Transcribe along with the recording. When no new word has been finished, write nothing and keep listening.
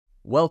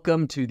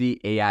Welcome to the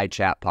AI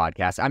Chat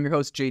Podcast. I'm your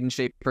host, Jaden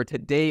Schaefer.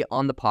 Today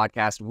on the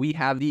podcast, we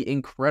have the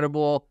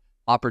incredible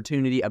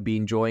opportunity of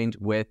being joined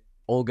with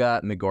Olga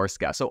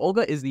Megorskaya. So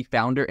Olga is the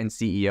founder and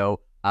CEO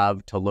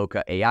of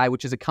Toloka AI,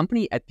 which is a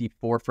company at the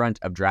forefront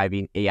of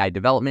driving AI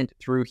development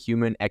through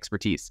human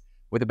expertise.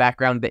 With a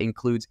background that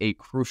includes a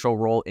crucial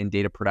role in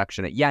data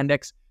production at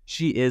Yandex,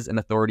 she is an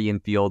authority in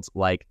fields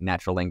like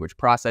natural language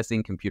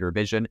processing, computer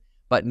vision.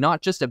 But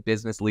not just a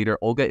business leader,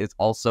 Olga is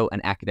also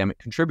an academic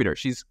contributor.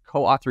 She's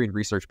co-authoring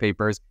research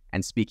papers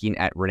and speaking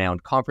at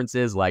renowned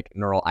conferences like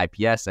Neural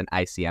IPS and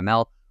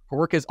ICML. Her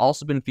work has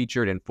also been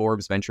featured in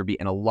Forbes, VentureBeat,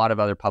 and a lot of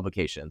other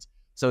publications.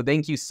 So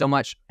thank you so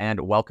much and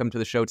welcome to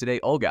the show today,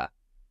 Olga.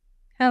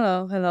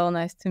 Hello,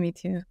 nice to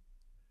meet you.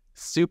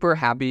 Super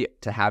happy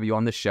to have you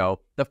on the show.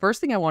 The first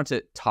thing I want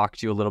to talk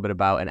to you a little bit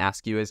about and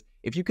ask you is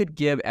if you could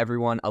give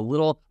everyone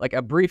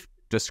a brief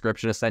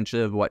description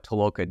essentially of what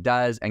Toloka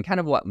does and kind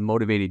of what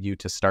motivated you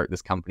to start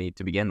this company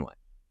to begin with.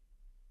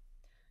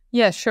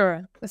 Yeah,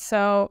 sure.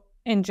 So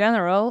in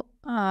general,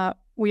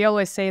 we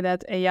always say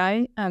that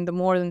AI and the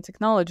modern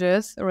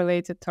technologies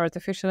related to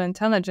artificial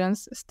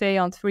intelligence stay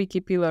on three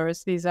key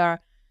pillars. These are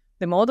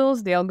the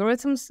models, the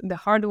algorithms, the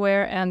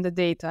hardware, and the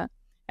data.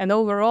 And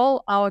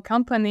overall, our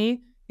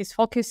company is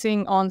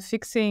focusing on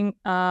fixing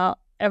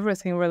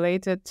everything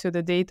related to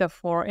the data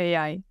for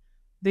AI.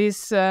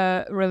 This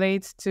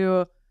relates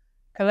to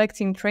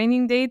collecting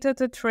training data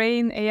to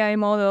train AI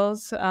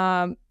models,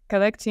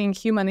 collecting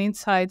human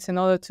insights in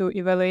order to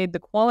evaluate the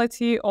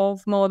quality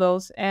of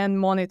models, and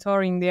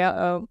moderating the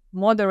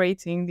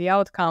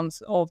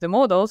outcomes of the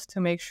models to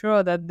make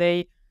sure that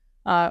they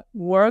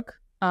work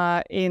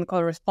in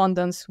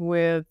correspondence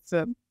with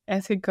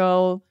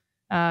ethical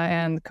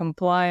and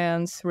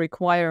compliance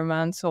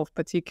requirements of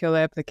particular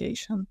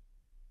application.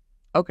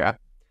 Okay.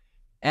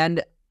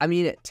 And I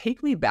mean,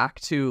 take me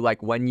back to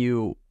like when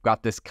you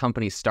got this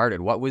company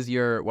started. What was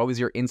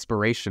your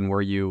inspiration?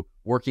 Were you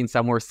working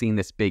somewhere, seeing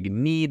this big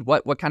need?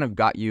 What kind of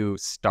got you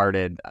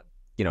started,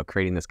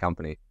 creating this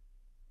company?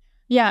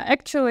 Yeah,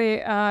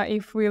 actually,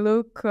 if we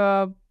look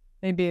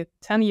maybe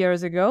 10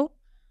 years ago,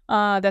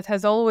 that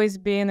has always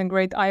been a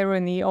great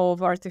irony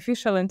of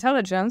artificial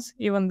intelligence.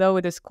 Even though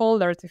it is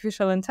called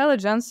artificial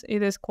intelligence,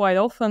 it is quite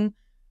often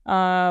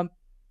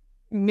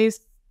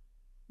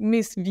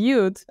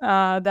misviewed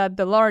that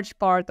the large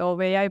part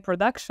of AI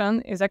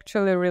production is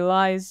actually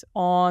relies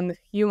on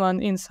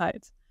human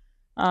insights.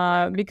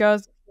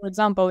 Because, for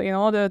example, in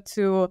order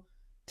to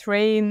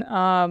train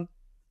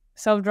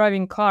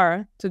self-driving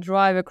car to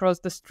drive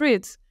across the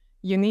streets,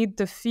 you need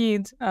to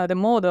feed the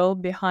model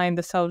behind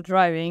the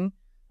self-driving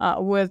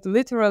with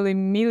literally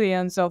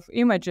millions of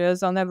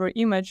images. On every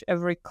image,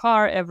 every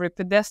car, every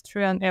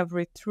pedestrian,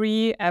 every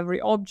tree, every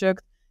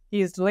object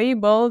is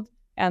labeled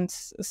and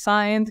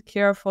signed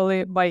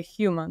carefully by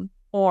human.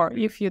 Or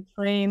if you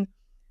train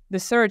the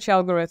search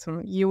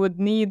algorithm, you would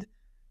need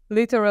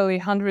literally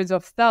hundreds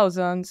of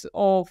thousands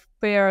of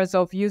pairs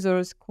of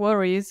users'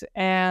 queries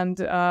and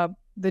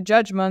the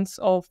judgments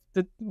of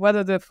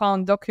whether the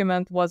found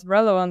document was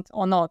relevant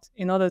or not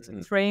in order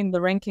to train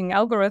the ranking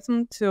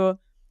algorithm to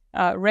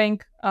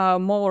rank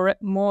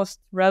most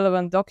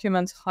relevant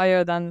documents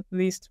higher than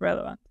least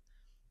relevant.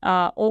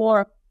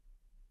 Or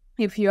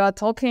if you are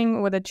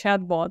talking with a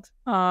chatbot,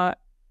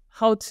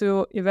 how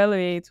to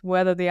evaluate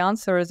whether the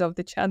answers of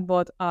the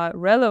chatbot are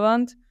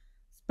relevant,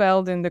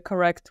 spelled in the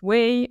correct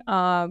way,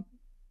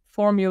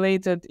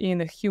 formulated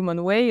in a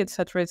human way,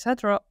 etc.,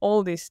 etc.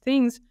 All these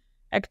things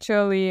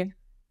actually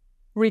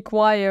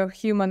require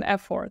human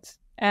effort.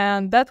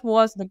 And that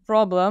was the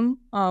problem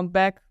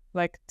back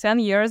like 10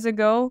 years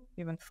ago,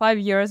 even 5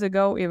 years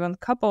ago, even a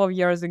couple of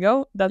years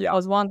ago. That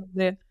was one of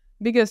the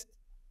biggest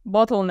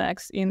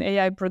bottlenecks in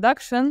AI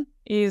production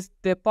is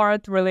the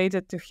part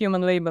related to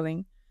human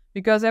labeling,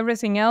 because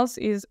everything else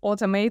is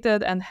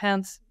automated and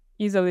hence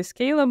easily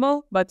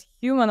scalable, but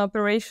human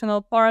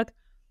operational part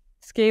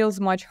scales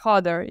much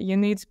harder. You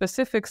need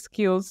specific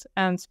skills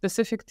and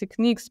specific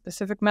techniques,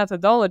 specific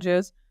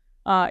methodologies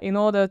in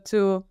order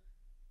to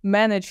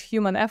manage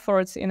human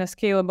efforts in a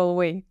scalable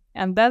way.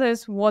 And that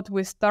is what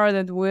we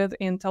started with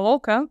in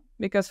Toloka,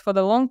 because for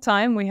the long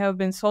time we have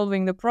been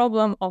solving the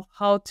problem of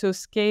how to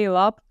scale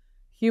up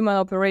human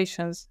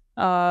operations,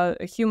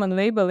 human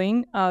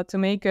labeling, to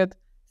make it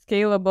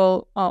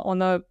scalable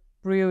on a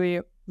really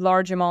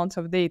large amount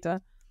of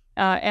data.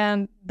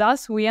 And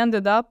thus we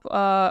ended up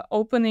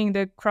opening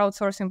the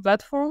crowdsourcing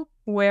platform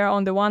where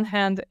on the one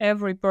hand,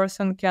 every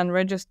person can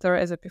register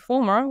as a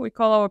performer. We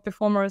call our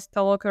performers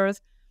Talokers.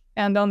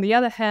 And on the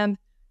other hand,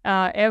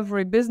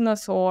 every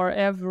business or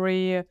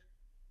every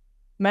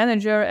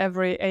manager,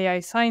 every AI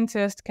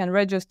scientist can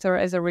register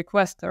as a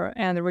requester.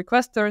 And the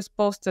requesters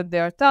posted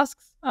their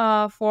tasks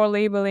for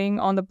labeling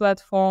on the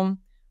platform.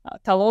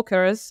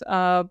 Talokers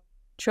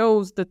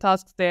chose the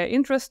tasks they're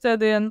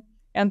interested in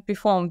and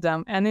performed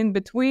them. And in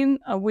between,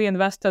 we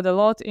invested a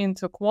lot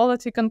into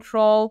quality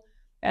control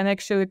and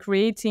actually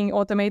creating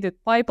automated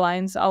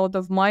pipelines out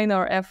of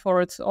minor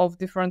efforts of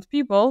different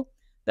people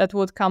that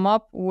would come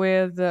up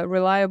with a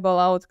reliable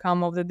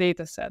outcome of the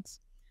data sets.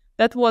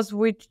 that was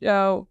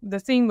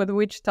the thing with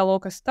which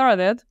Toloka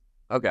started.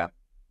 Okay.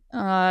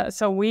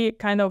 So we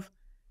kind of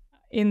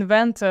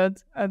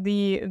invented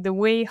the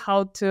way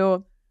how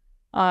to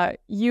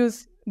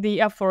use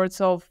the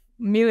efforts of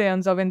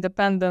millions of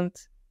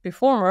independent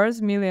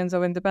performers, millions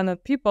of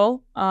independent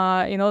people,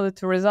 in order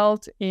to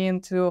result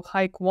into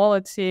high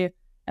quality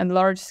and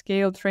large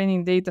scale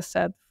training data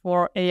set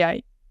for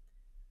AI.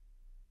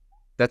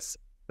 That's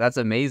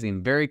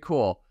amazing. Very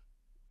cool.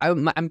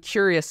 I'm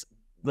curious,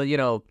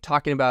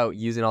 talking about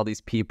using all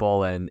these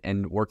people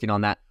and working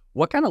on that,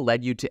 what kind of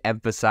led you to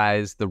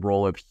emphasize the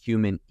role of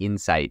human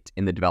insight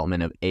in the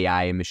development of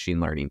AI and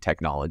machine learning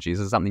technologies?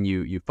 Is it something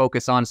you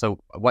focus on? So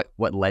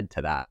what led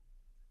to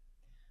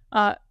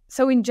that?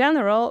 So in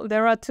general,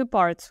 there are two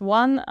parts.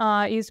 One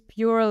is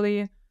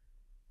purely,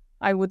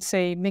 I would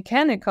say,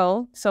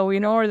 mechanical. So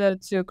in order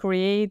to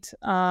create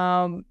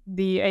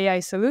the AI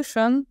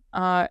solution,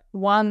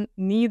 one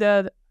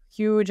needed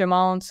huge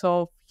amounts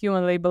of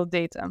human labeled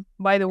data.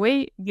 By the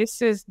way,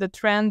 this is the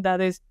trend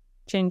that is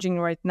changing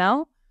right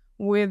now.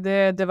 With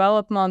the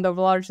development of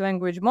large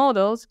language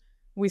models,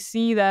 we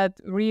see that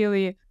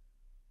really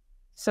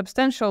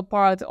substantial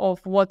part of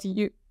what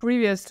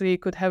previously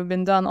could have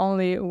been done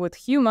only with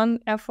human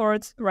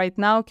efforts right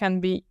now can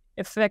be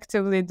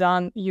effectively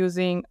done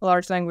using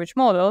large language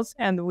models,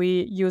 and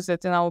we use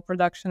it in our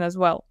production as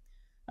well.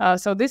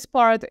 So this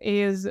part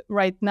is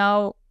right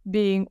now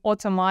being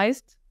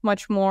automized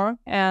much more,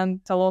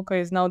 and Toloka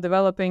is now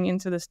developing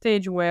into the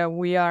stage where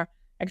we are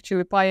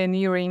actually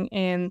pioneering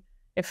in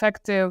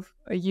effective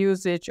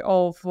usage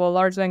of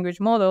large language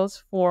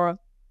models for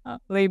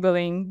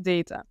labeling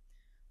data.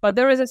 But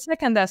there is a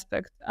second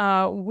aspect,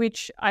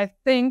 which I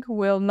think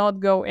will not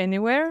go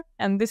anywhere,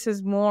 and this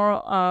is more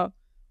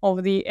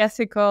of the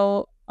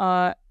ethical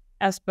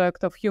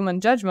aspect of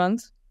human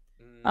judgment,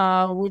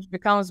 which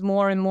becomes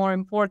more and more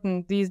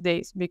important these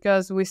days,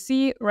 because we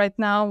see right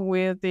now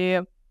with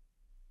the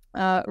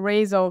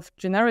rise of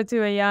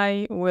generative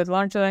AI, with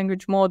large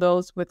language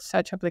models, with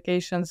such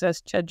applications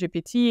as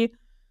ChatGPT,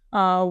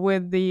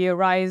 with the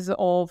rise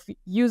of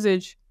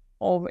usage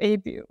of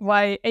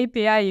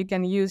API, you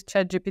can use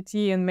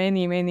ChatGPT in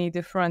many, many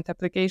different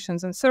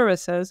applications and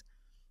services.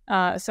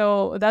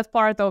 So that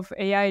part of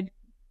AI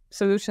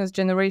solutions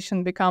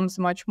generation becomes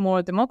much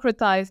more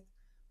democratized.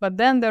 But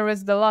then there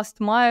is the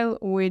last mile,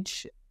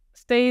 which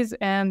stays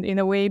and in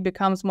a way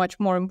becomes much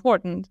more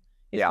important.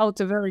 It's how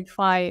to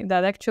verify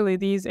that actually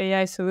these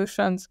AI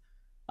solutions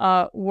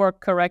work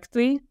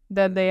correctly,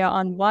 that they are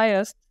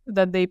unbiased,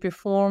 that they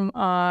perform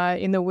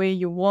in the way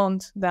you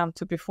want them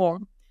to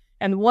perform.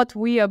 And what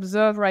we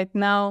observe right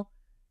now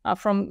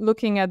from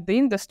looking at the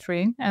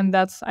industry, and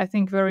that's, I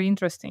think, very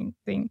interesting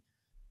thing.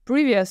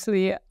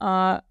 Previously,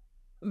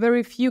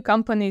 very few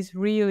companies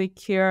really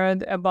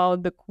cared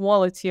about the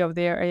quality of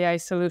their AI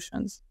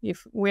solutions.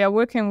 If we are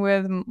working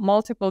with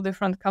multiple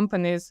different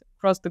companies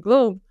across the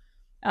globe,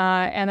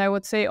 and I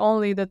would say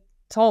only the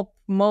top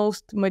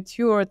most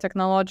mature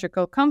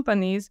technological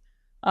companies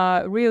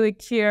really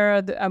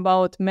cared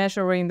about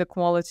measuring the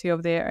quality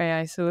of their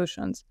AI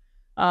solutions.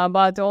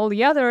 But all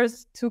the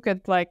others took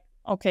it like,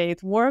 okay,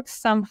 it works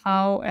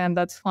somehow, and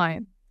that's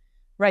fine.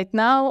 Right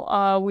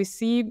now, we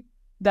see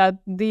that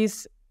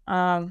this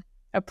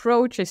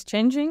approach is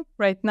changing.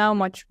 Right now,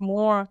 much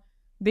more,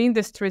 the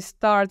industry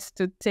starts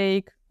to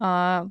take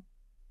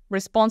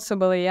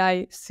responsible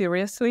AI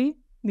seriously.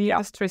 The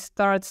industry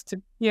starts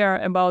to care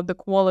about the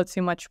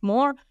quality much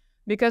more,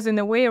 because in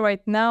a way,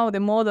 right now, the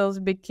models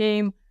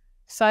became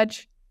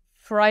such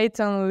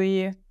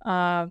frighteningly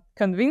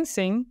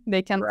convincing.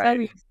 They can tell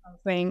you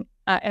something,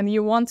 and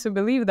you want to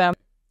believe them.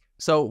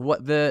 So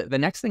what the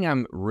next thing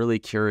I'm really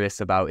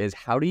curious about is,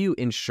 how do you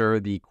ensure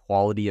the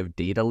quality of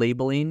data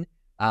labeling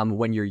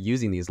when you're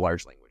using these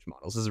large language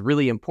models? This is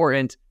really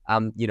important.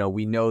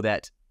 We know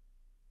that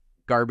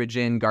garbage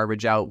in,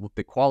 garbage out,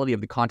 the quality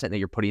of the content that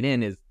you're putting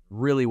in is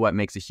really what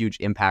makes a huge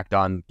impact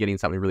on getting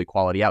something really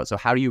quality out. So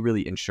how do you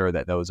really ensure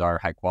that those are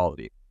high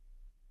quality?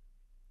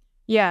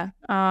 Yeah,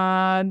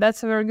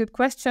 that's a very good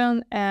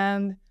question.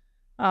 And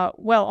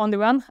well, on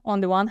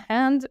the one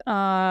hand,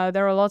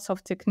 there are lots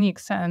of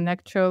techniques, and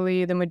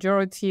actually the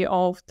majority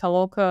of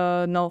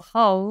Toloka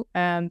know-how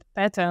and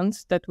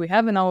patents that we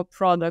have in our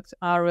product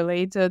are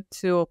related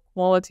to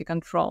quality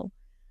control.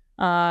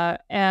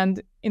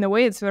 And in a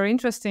way, it's very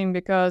interesting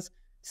because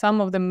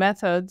some of the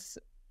methods,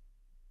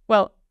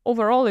 well,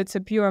 overall, it's a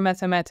pure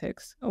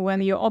mathematics.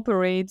 When you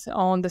operate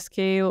on the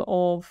scale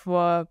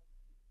of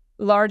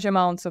large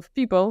amounts of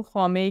people who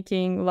are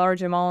making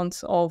large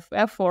amounts of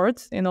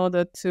efforts in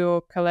order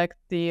to collect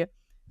the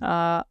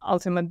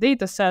ultimate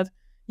data set,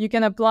 you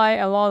can apply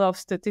a lot of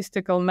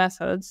statistical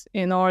methods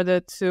in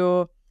order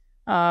to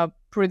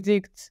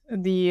predict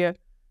the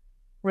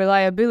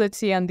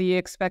reliability and the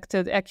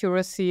expected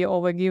accuracy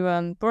of a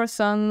given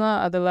person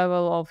at the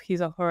level of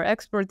his or her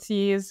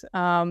expertise.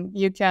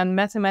 You can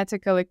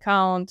mathematically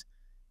count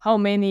how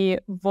many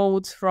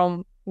votes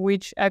from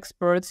which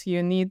experts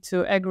you need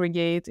to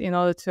aggregate in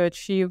order to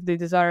achieve the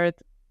desired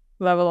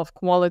level of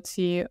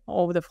quality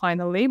of the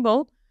final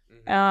label.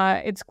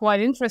 it's quite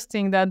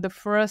interesting that the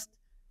first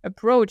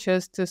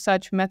approaches to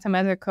such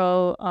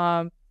mathematical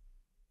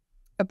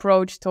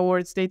approach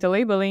towards data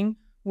labeling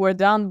were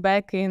done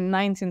back in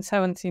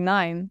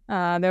 1979.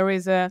 There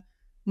is a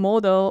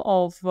model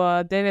of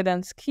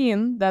dividend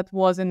skin that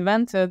was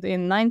invented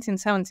in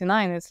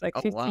 1979. It's like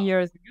 50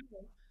 years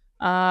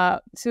ago.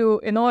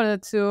 In order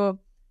to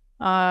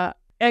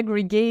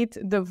aggregate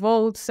the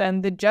votes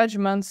and the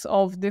judgments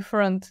of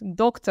different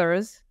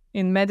doctors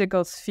in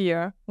medical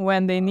sphere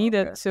when they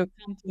needed to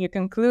come to a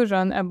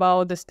conclusion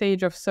about the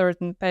stage of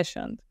certain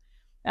patient.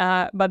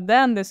 But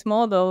then this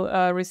model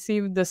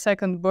received the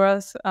second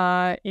birth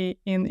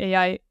in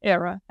AI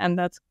era, and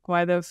that's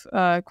quite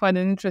an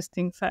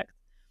interesting fact.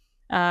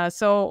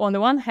 So on the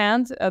one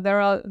hand,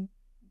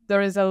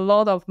 there is a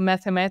lot of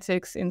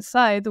mathematics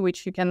inside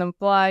which you can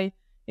apply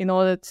in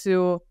order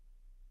to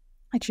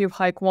achieve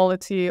high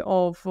quality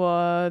of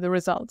the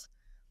results.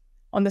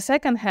 On the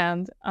second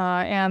hand,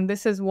 and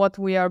this is what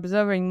we are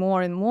observing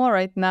more and more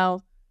right now,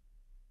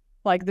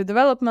 like the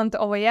development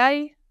of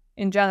AI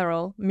in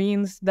general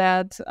means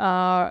that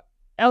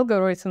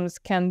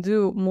algorithms can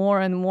do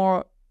more and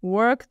more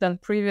work than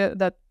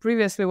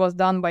previously was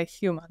done by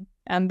human.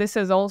 And this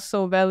is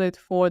also valid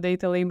for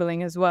data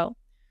labeling as well.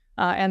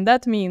 And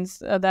that means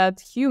that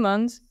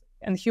humans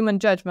and human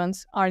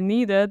judgments are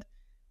needed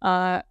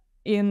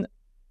in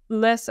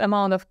less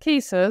amount of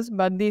cases,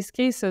 but these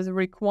cases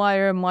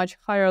require much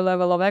higher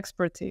level of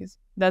expertise.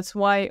 That's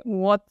why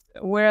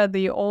where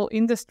the whole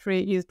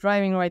industry is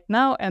driving right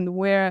now, and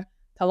where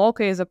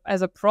Toloka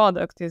as a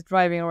product is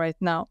driving right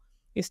now,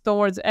 is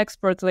towards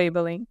expert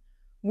labeling,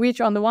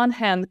 which on the one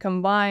hand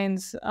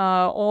combines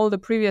all the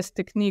previous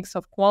techniques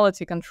of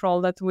quality control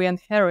that we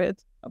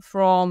inherit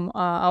from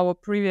our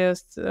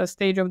previous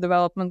stage of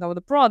development of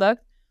the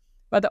product.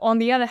 But on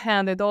the other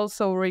hand, it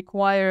also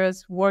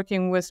requires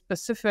working with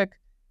specific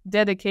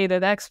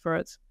dedicated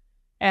experts.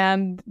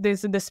 And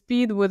the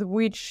speed with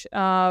which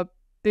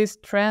this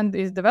trend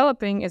is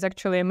developing is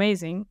actually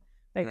amazing.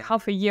 Like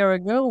half a year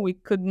ago, we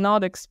could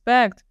not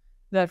expect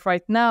that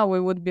right now we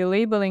would be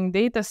labeling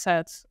data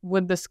sets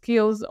with the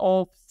skills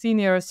of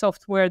senior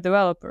software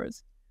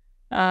developers.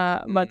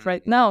 But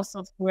right now,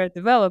 software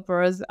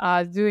developers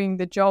are doing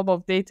the job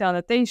of data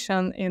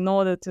annotation in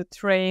order to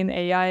train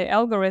AI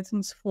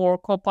algorithms for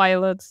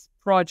copilots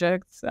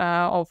projects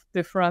of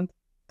different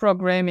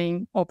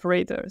programming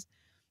operators.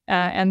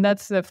 And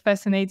that's a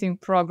fascinating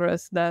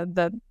progress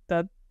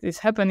that is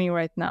happening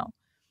right now.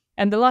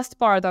 And the last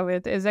part of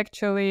it is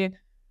actually,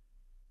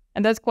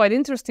 and that's quite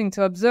interesting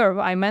to observe.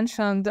 I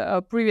mentioned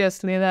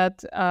previously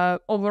that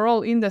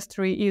overall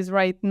industry is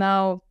right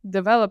now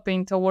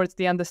developing towards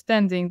the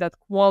understanding that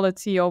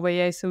quality of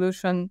AI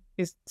solution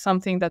is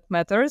something that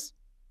matters.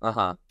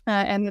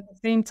 And at the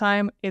same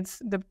time,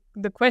 it's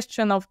the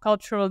question of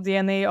cultural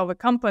DNA of a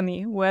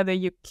company, whether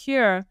you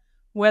care,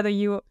 whether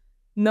you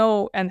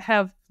know and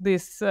have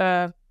this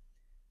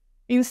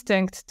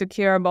instinct to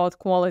care about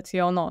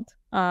quality or not.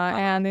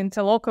 And in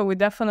Toloka, we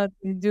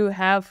definitely do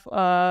have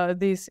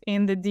this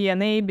in the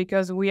DNA,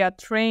 because we are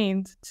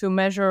trained to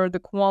measure the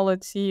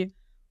quality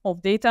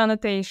of data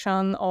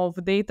annotation,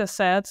 of data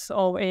sets,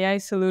 of AI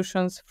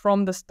solutions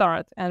from the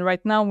start. And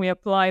right now we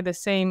apply the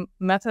same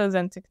methods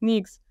and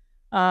techniques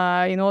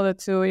in order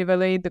to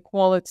evaluate the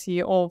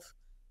quality of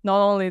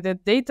not only the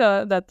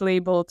data that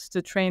labeled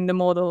to train the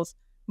models,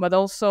 but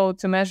also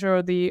to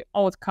measure the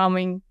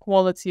outcoming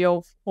quality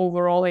of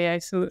overall AI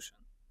solution.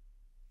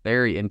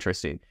 Very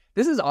interesting.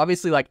 This is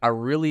obviously like a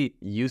really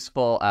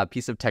useful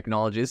piece of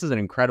technology. This is an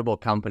incredible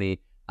company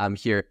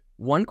here.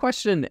 One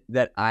question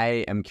that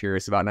I am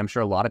curious about, and I'm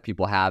sure a lot of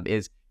people have,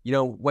 is,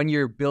 when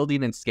you're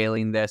building and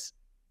scaling this,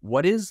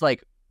 what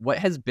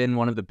has been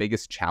one of the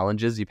biggest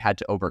challenges you've had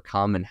to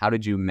overcome, and how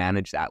did you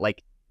manage that?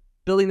 Like,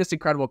 building this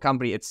incredible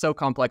company, it's so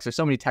complex. There's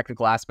so many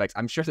technical aspects.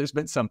 I'm sure there's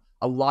been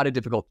a lot of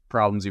difficult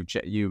problems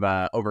you've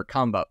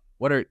overcome, but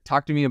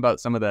talk to me about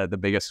some of the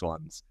biggest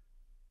ones.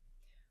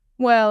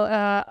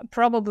 Well,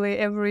 probably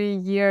every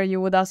year you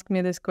would ask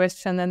me this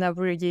question, and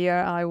every year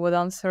I would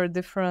answer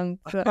different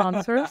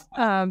answers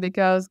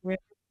because we're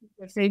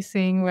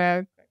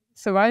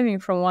surviving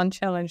from one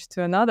challenge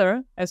to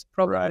another, as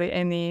probably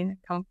any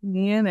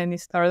company and any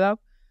startup.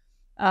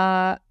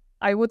 I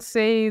would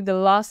say the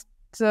last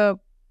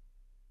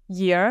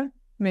year,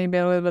 maybe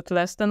a little bit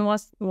less than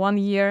 1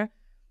 year,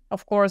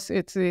 of course,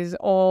 it is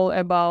all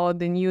about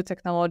the new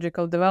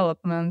technological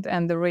development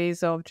and the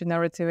rise of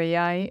generative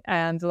AI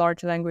and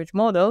large language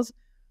models,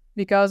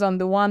 because on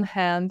the one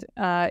hand,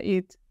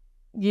 it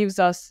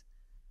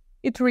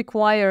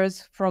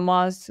requires from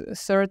us a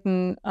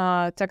certain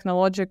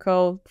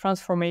technological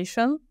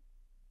transformation.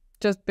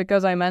 Just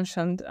because I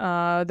mentioned,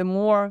 the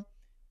more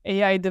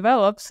AI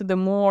develops, the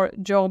more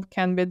job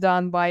can be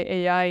done by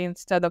AI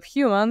instead of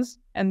humans,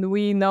 and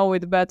we know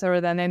it better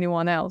than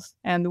anyone else.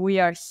 And we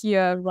are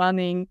here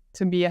running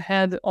to be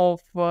ahead of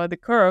the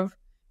curve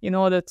in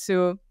order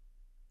to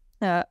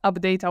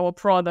update our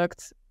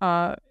products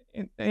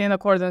in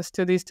accordance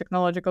to this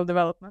technological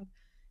development.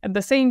 At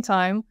the same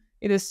time,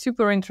 it is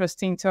super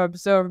interesting to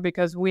observe,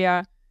 because we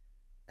are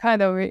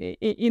kind of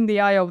in the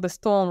eye of the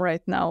storm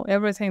right now.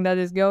 Everything that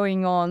is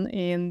going on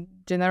in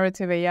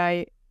generative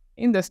AI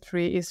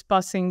industry is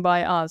passing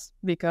by us,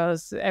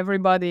 because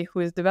everybody who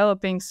is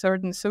developing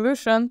certain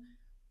solution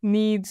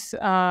needs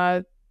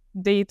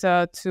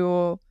data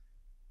to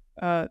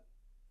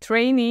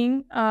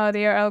training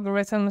their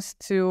algorithms,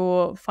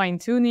 to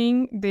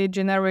fine-tuning the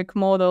generic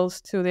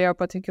models to their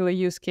particular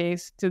use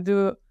case, to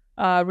do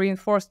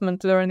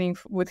reinforcement learning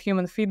with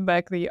human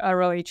feedback, the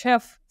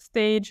RLHF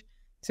stage,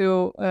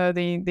 to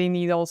they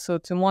need also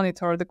to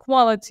monitor the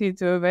quality,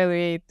 to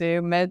evaluate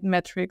the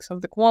metrics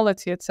of the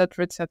quality,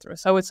 etc., etc.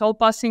 So it's all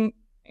passing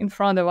in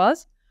front of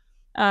us,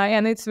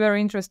 and it's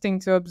very interesting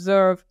to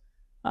observe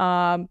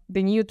the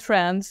new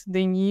trends,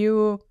 the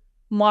new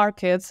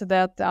markets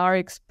that are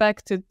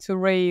expected to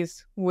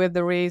raise with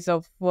the rise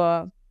of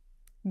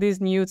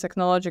this new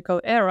technological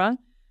era.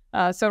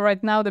 So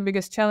right now, the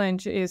biggest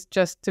challenge is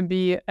just to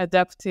be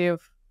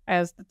adaptive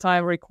as the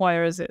time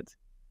requires it.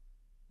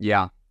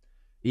 Yeah.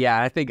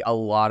 Yeah, I think a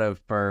lot of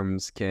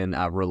firms can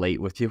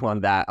relate with you on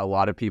that. A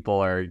lot of people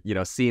are,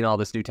 seeing all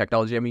this new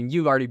technology. I mean,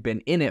 you've already been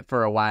in it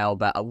for a while,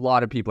 but a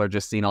lot of people are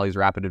just seeing all these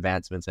rapid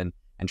advancements and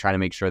trying to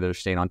make sure they're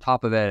staying on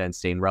top of it and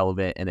staying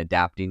relevant and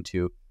adapting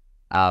to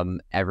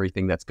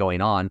everything that's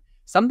going on.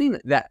 Something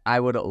that I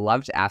would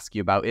love to ask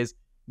you about is,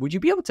 would you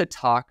be able to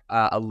talk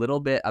a little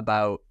bit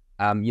about,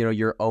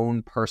 your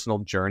own personal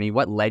journey?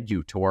 What led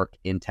you to work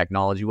in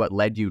technology? What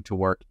led you to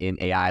work in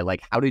AI?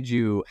 Like, how did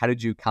you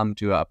come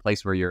to a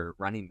place where you're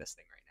running this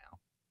thing right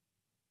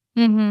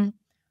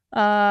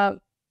now?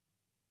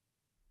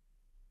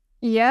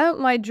 Yeah,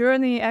 my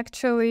journey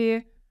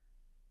actually.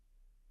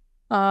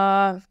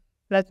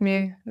 Let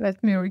me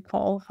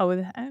recall how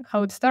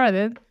it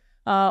started.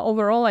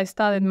 Overall, I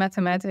studied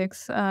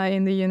mathematics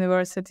in the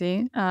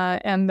university,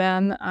 and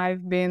then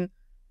I've been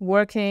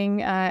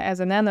working as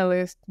an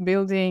analyst,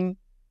 building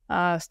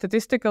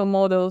statistical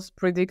models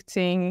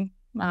predicting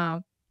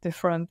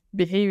different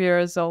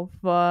behaviors of.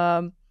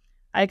 I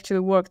actually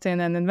worked in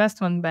an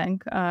investment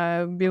bank,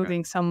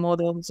 building some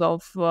models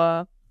of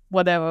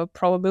whatever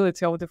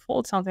probability of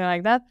default, something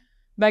like that.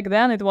 Back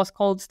then, it was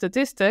called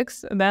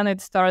statistics. Then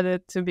it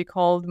started to be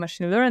called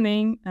machine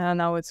learning, and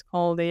now it's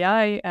called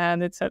AI,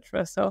 and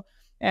etc. So,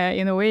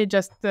 in a way,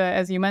 just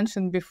as you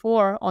mentioned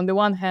before, on the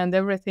one hand,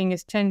 everything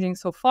is changing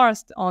so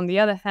fast. On the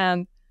other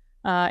hand,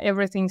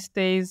 everything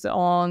stays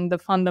on the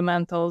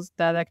fundamentals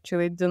that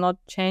actually do not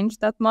change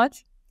that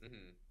much.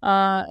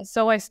 Mm-hmm.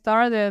 So I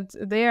started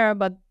there,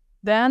 but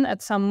then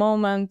at some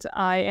moment,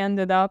 I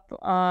ended up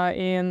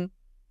in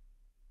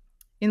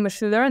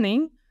machine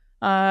learning.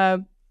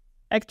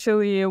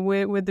 Actually,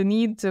 with the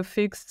need to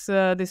fix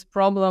this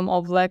problem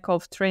of lack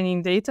of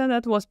training data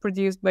that was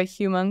produced by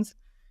humans.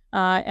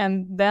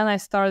 And then I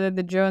started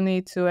the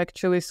journey to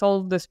actually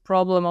solve this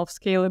problem of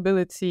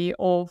scalability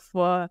of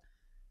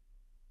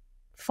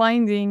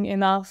finding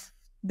enough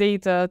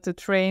data to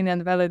train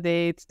and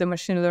validate the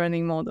machine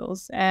learning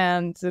models.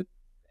 And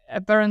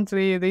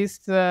apparently this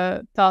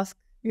task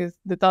is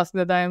the task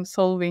that I am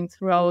solving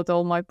throughout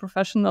all my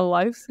professional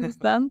life since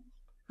then.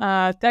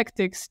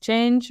 Tactics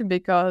change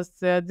because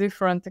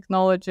different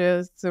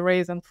technologies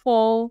rise and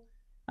fall,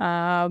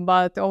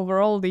 but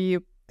overall the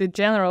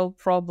general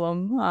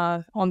problem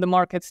on the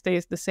market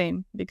stays the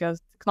same,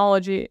 because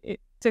technology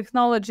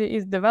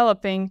is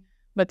developing,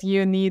 but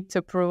you need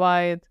to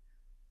provide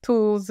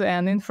tools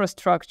and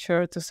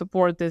infrastructure to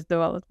support this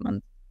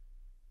development.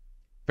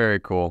 Very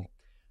cool.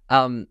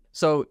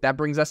 So that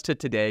brings us to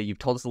today. You've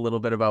told us a little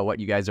bit about what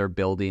you guys are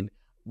building.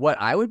 What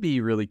I would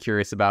be really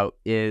curious about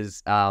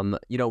is,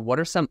 what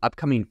are some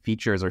upcoming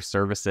features or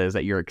services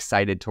that you're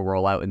excited to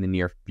roll out in the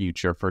near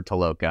future for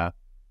Toloka?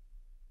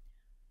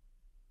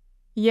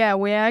 Yeah,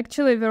 we're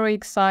actually very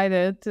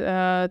excited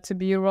to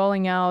be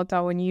rolling out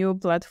our new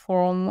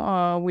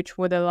platform, which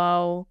would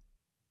allow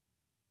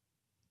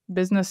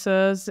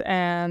businesses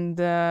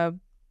and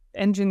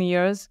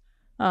engineers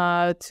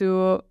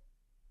to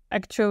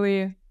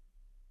actually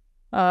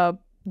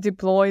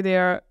deploy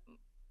their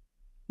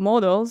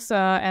models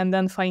and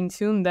then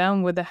fine-tune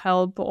them with the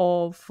help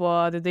of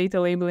the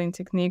data labeling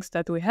techniques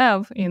that we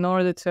have in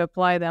order to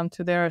apply them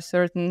to their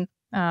certain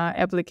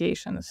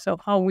applications. So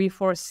how we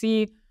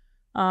foresee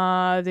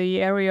the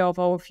area of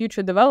our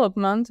future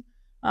development,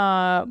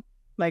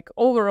 like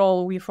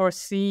overall, we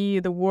foresee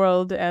the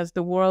world as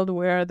the world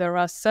where there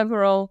are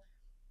several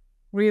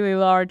really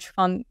large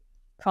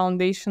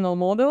foundational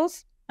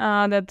models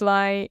that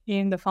lie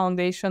in the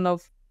foundation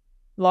of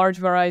large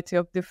variety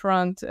of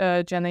different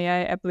Gen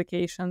AI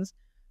applications.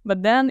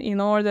 But then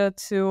in order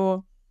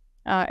to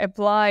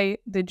apply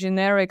the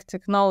generic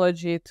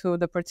technology to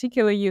the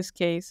particular use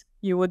case,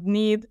 you would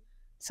need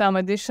some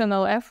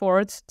additional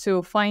efforts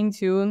to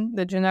fine-tune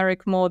the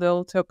generic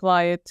model to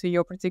apply it to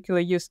your particular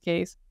use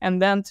case,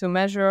 and then to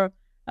measure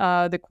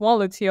the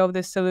quality of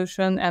the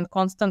solution and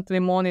constantly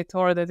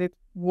monitor that it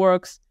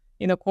works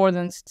in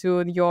accordance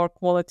to your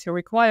quality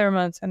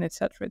requirements, and et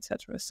cetera, et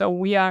cetera. So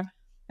we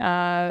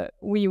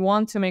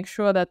want to make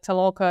sure that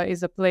Toloka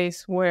is a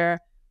place where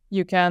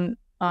you can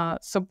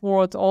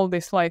support all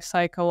this life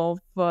cycle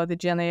of the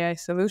Gen AI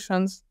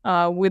solutions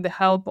with the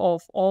help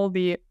of all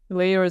the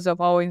layers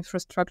of our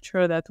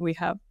infrastructure that we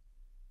have.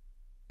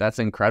 That's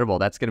incredible.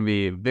 That's going to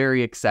be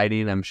very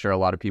exciting. I'm sure a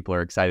lot of people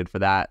are excited for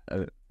that.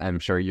 I'm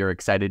sure you're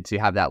excited to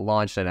have that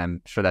launched, and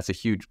I'm sure that's a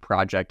huge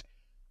project.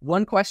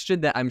 One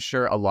question that I'm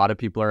sure a lot of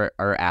people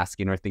are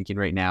asking or thinking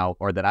right now,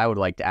 or that I would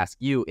like to ask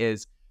you,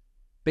 is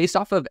based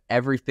off of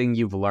everything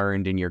you've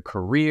learned in your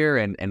career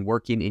and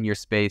working in your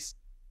space,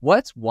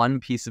 what's one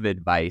piece of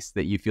advice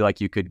that you feel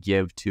like you could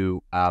give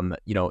to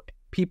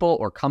people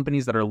or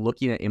companies that are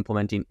looking at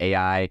implementing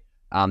AI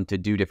to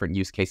do different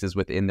use cases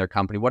within their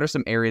company? What are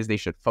some areas they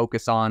should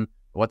focus on?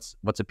 What's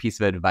a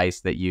piece of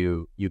advice that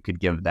you could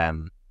give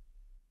them?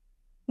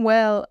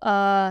 Well,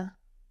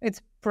 it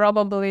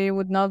probably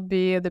would not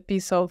be the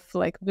piece of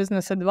like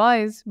business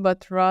advice,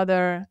 but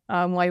rather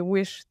my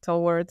wish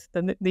towards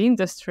the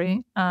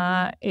industry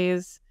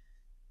is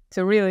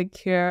to really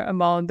care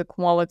about the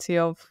quality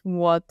of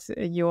what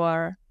you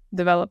are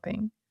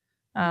developing.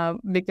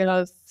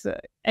 Because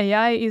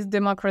AI is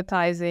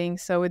democratizing,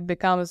 so it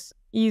becomes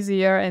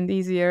easier and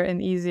easier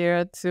and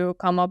easier to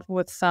come up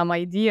with some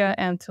idea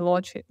and to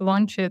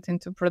launch it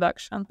into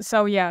production.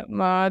 So yeah,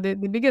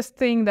 the biggest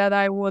thing that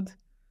I would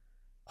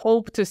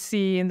hope to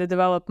see in the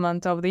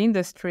development of the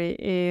industry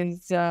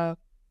is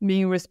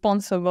being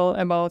responsible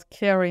about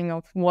caring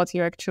of what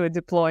you actually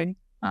deploy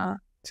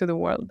to the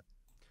world.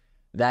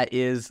 That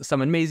is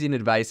some amazing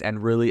advice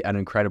and really an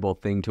incredible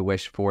thing to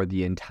wish for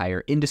the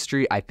entire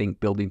industry. I think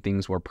building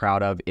things we're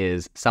proud of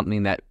is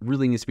something that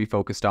really needs to be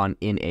focused on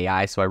in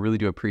AI. So I really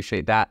do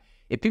appreciate that.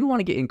 If people want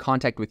to get in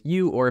contact with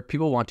you, or if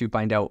people want to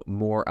find out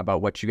more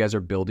about what you guys are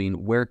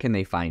building, where can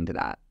they find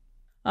that?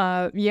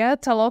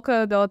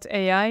 Toloka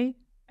AI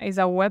is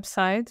our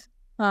website.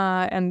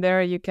 And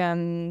there you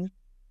can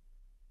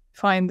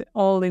find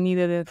all the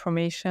needed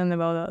information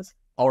about us.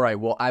 All right,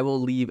 well, I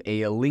will leave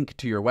a link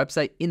to your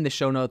website in the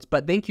show notes,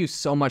 but thank you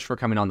so much for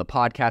coming on the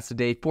podcast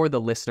today. For the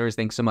listeners,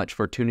 thanks so much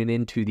for tuning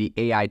in to the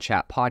AI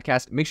Chat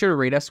podcast. Make sure to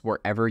rate us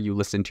wherever you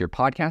listen to your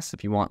podcasts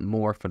if you want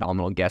more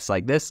phenomenal guests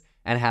like this,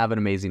 and have an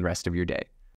amazing rest of your day.